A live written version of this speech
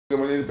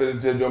Gama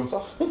indépendance jom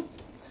sax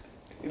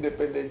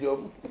indépendance jom.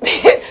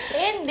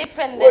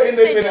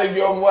 indépendance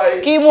jom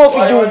waaye. kii moo fi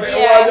juum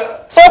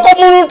soo ko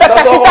mënul ta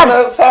tas itam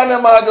saane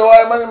maajo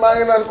waaye man maa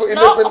ngi naan ko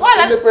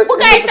indépendance bu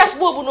gaay tas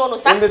boobu noonu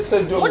sax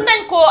mun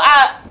nañ ko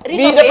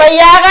bii dafa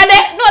yaaga de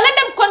no let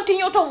them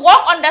continue to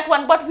work on that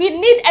one but we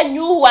need a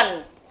new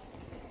one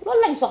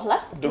loolu lañ soxla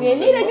we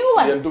need a new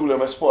one yéen dugg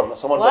ma sport la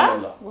sama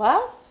domaine la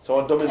waaw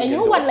sama domaine a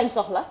new one lañ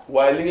soxla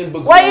waaye li ngeen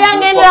bëgg waaye yaa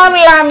ngeen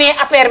laam-laamee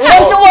affaire bi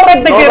dañ ci war a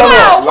dëgër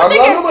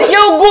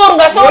yow góor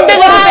nga soo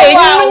dëgërutee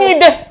ñun lu ñuy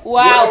def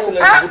Your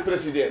Excellency the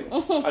President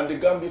and the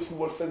Gambia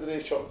Football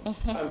Federation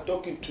I'm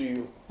talking to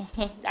you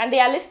and they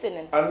are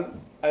listening and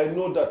I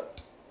know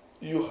that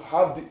you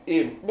have the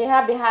aim they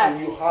have the heart and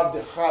you have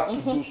the heart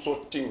to do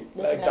something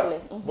like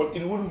that but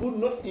it would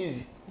not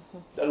easy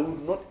that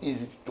would not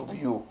easy to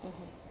you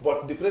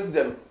but the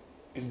President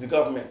is the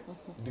government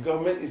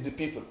is the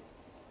people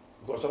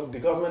because of the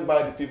government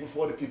by the people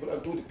for the people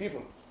and to the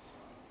people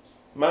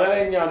maa ngi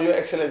lay ñaan Your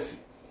Excellency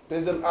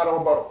président Adama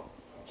Barrow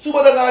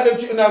suba da ngaa dem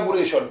ci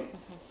inauguration bi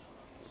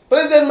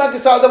président Macky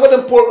Sall dafa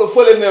dem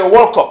fële ne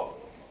World Cup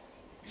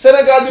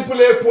Sénégal di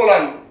play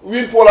Poland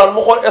win Poland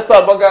mu xool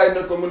stade ba gars yi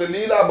ne ko mu ne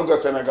lii laa bëgg a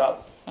Sénégal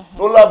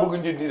loolu laa bëgg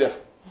njiit di def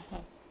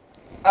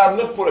am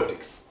not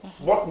politics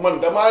but man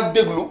damaa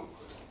déglu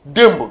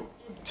démb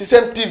ci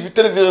seen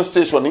télévision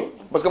station yi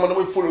parce que man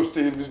damay follow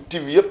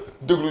TV yëpp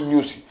déglu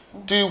news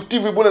yi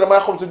TV bu ne damay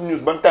xam sa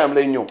news ban time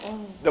lay ñëw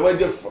damay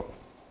jël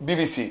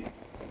BBC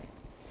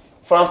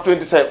France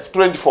 24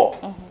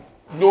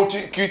 ñëw ci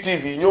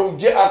QTV ñëw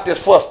GRTS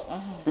first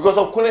because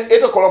of ku ne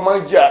 8 o'clock maa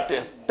ngi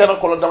GRTS 10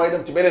 o'clock damay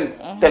dem ci beneen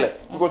télé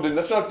because the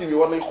national TV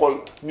war nañ xool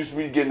news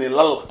buy génnee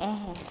lan la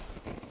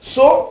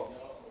so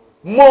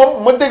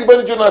moom ma dégg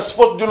benn journaliste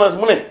sport journaliste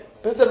mu ne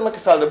président Macky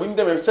Sall bu ñu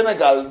demee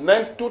Sénégal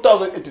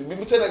 2018 bi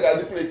mu Sénégal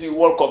di play ci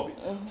World Cup bi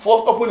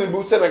foofu opponent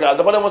bu Sénégal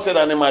dafa demoon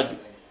seetaane match bi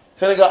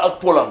Sénégal ak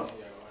Poland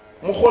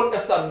mu xool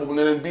stade boobu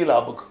ne leen bii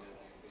laa bëgg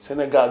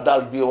Sénégal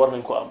daal bii war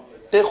nañ ko am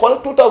te xool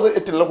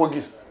 2018 la ko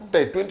gis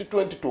tey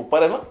 2022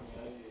 pare na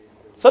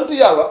sant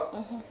yàlla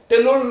te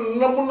loolu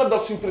na mun na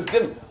def suñu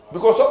président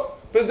because of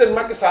président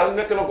Macky Sall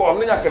nekk na koo xam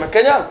ne ñàkk na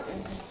keñaan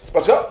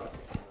parce que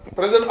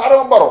président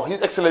Adama Barrow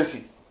His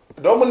Excellency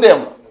doomu ndeem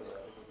la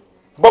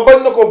ba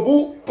bañ na ko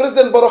bu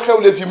président Barrow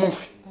xewlee fii mu ngi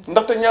fi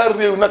ndaxte ñaari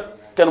réew nag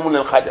kenn mun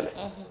leen xaajale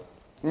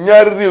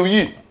ñaari réew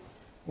yii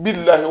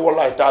billahi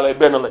wallahi taala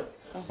benn lañ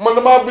man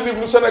damaa believe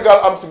lu Sénégal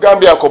am si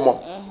Gambia ko moom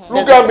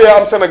lu Gambia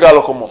am Sénégal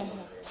la ko moom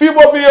fii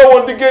boo fi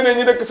yeewoon di génnee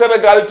ñi dëkk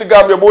Sénégal yi ci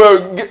Gambia boo yow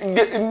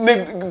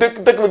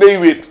dëkk bi day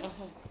wéet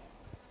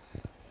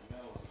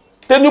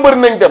te ñu bëri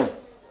nañ dem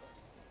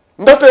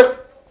ndaxte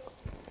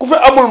ku fi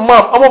amul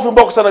maam amoo fi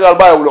mbokk Sénégal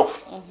bàyyiwuloo ko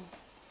fi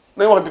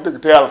nañ wax di dëgg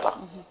te yàlla tax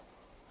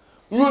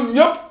ñun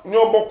ñëpp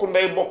ñoo bokk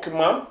ndey bokki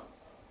maam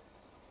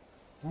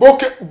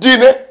bokki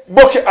diine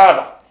bokki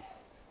aada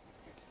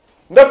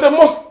ndaxte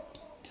mos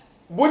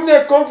buñ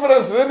ne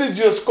conférence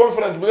religieuse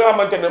conférence bi nga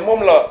xamante ne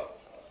moom la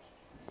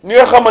ñi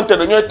nga xamante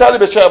ne ñooy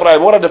taalibe Cheikh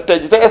Ibrahima war a def tey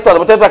ji te stade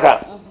ba te Dakar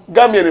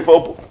Gambien yi fa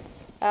ëpp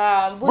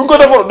buñ ko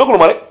defaru déglu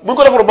ma rek buñ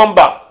ko defaru ba mu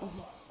baax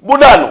bu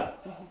daanu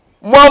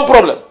mu am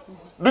problème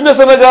duñ ne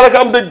Sénégal rek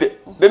am dëj de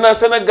dinaa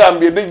Sénégal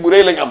bi dëj bu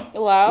rëy lañ am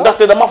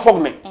ndaxte dama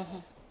foog ne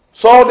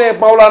soo ne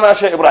Maulana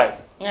Cheikh Ibrahima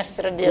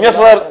Ñas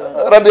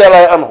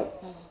radiyallahu anhu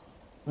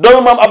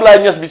doomu maam Ablaye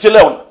Ñas bi ci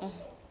lew na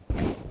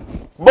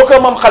bokka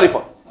maam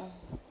Khalifa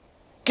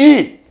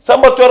kii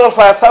Samba Coral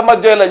Faye Samba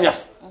Joy la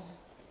Ñas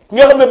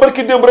nga xam ne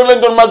barki démb rek lañ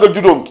doon màggal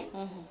judoom gi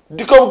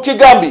di ko ci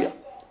Gambia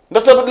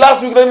ndaxte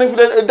last week rek nañ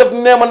fi def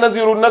neema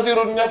Naziru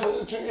Ñas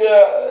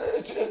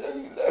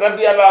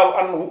radiyallahu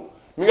anhu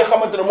mi nga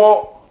xamante ne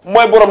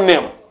mooy borom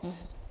neema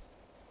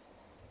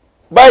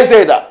bàyyi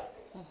Seyda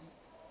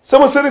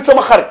sama sëriñ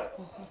sama xarit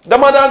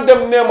dama daan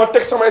dem neema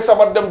teg samay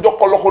sabar dem jox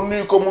ko loxo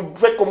nuyu ko mu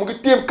fekk ko mu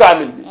ngi téem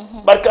kaamil bi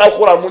barki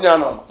alxuraan mu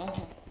ñaanal ma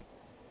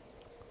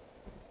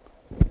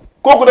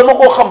kooku dama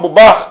koo xam bu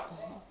baax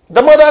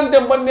dama daan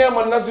dem ba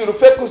neema Naziru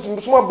fekk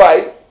suma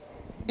bàyyi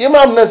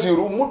imaam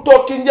Naziru mu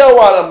toog ci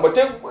njawaalam ba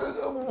te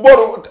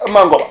booru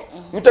mango ba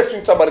ñu teg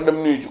suñu sabar dem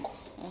nuyu ji ko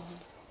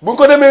buñ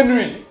ko demee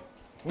nuyu ji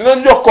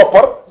dinañ jox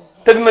koppar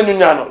te dinañu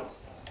ñaanal.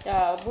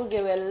 waaw bu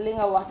géwél li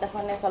nga wax dafa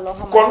nekk loo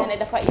xamante ne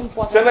dafa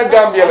important.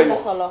 Sénégal la ñu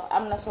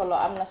am na solo.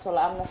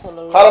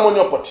 xaaral ma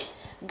ñoppati.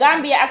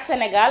 Gambia ak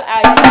Sénégal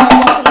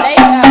ñu bokk ndey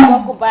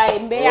bokk bàyyi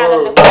mbe yàlla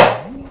ne ko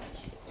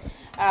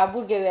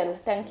Burgewell,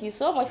 thank you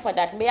so much for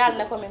that. Me al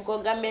na ko min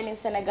ko Gambia ni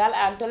Senegal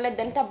tolle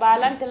denta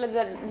balan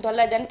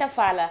tolle denta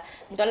fala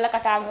tolle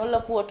kata ngol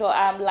ko to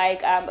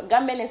like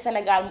Gambia ni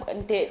Senegal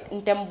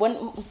ntem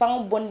bon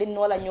fang bondi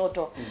no la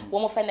nyoto wo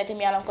mo fennati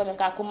mi alan ko min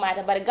ka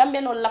kumata bari Gambia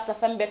no lafta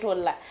fambe to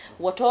la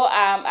woto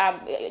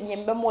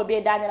nyembe mo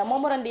be danyana mo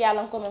morandi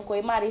yalan ko min ko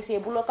mari se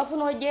bulo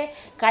kafuno je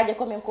kaje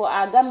ko min ko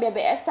Gambia be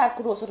start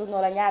ko so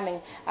no la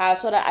nyamen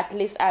so that at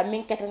least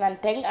min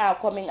ketanan teng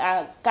ko min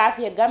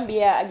kafiya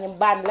Gambia nyim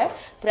banle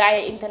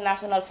prior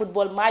international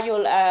football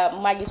majol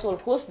magisol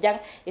host jang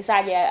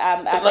isaje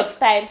next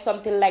time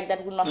something like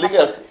that will not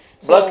happen.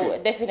 So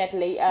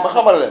definitely ma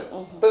xamal leen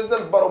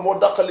président Barrow moo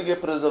dàq liggéey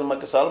président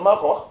Macky Sall maa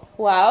ko wax.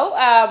 waaw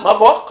maa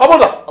ko wax xamoo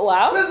tax.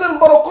 waaw président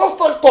Barrow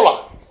constructeur la.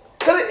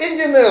 kër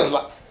ingénieur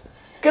la.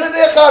 kër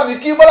day xaar ni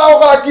kii balaa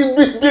waxaa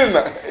kii bil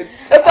na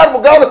état bu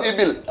gaaw la fi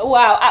bil.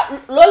 waaw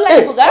loolu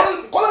lañ bëgg a.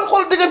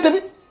 xool diggante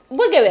bi.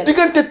 bu gewel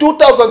diggante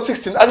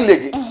 2016 ak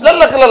léegi. lan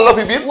la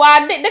fi biir.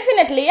 waaw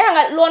definitely yaa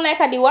nga loo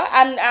nekk di wax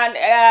and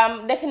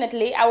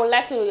definitely I would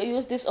like to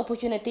use this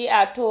opportunity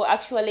to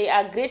actually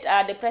greet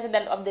the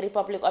President of the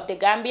Republic of the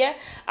Gambia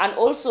and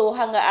also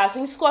xam nga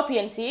suñu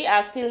scorpions yi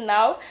still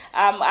now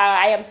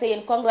I am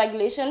saying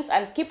congratulations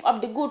and keep up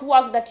the good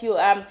work that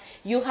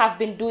you have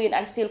been doing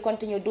and still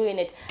continue doing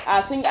it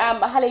suñu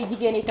xale yu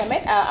jigéen yi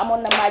tamit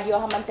amoon na match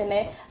yoo xamante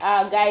ne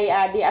gars yi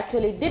they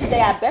actually did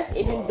their best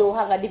even though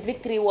xam nga the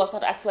victory was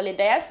not actually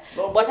theirs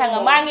but xam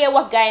nga maa ngi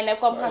wax gars yi ne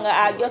comme xam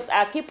nga just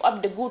keep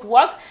up the good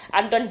work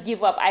and don't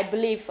give up I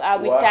believe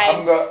with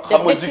time the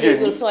victory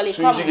will surely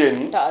come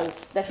to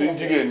us. suñu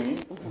jigéen ñi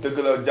dëgg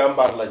la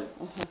jàmbaar lañ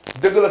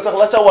dëgg la sax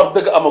la ca war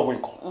dëgg amaguñ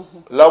ko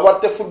la war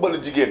te football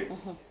jigéen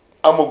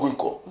amaguñ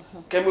ko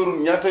Cameroun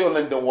ñaata yoon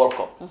lañ dem World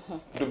Cup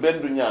du benn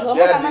du ñaar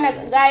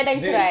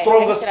the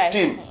strongest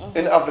team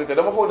in Africa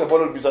dama foog ne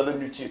booleel bi sax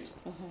dañu ciit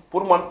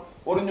pour man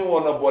waruñu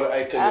woon a boole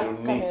ay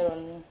Cameroun nii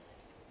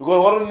because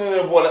waruñu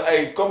ne boole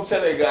ay comme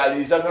Sénégal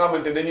yi sax nga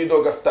xamante dañuy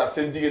doog a start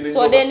seen jigéen dañuy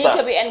doog a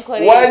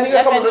start waaye ñi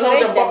nga xam ne dañoo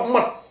dem ba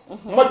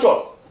macoon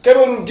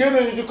Cameroun génne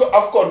ñu ci ko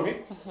AFCON bi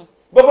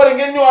ba pare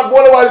ngeen ñëwaat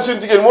boole waale seen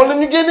jigéen moom la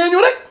ñu génnee ñu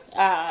rek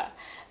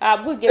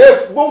bu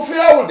génne boobu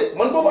fiyaawul de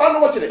man boobu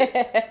ànduma ci de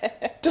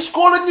te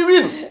score la ñu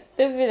win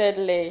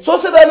definitely soo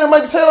seetaanee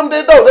mag sa yaram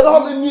day daw da nga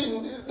xam ne ni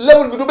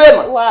level bi du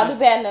benn waaw du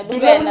benn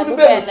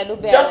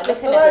jànq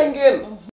taraay ngeen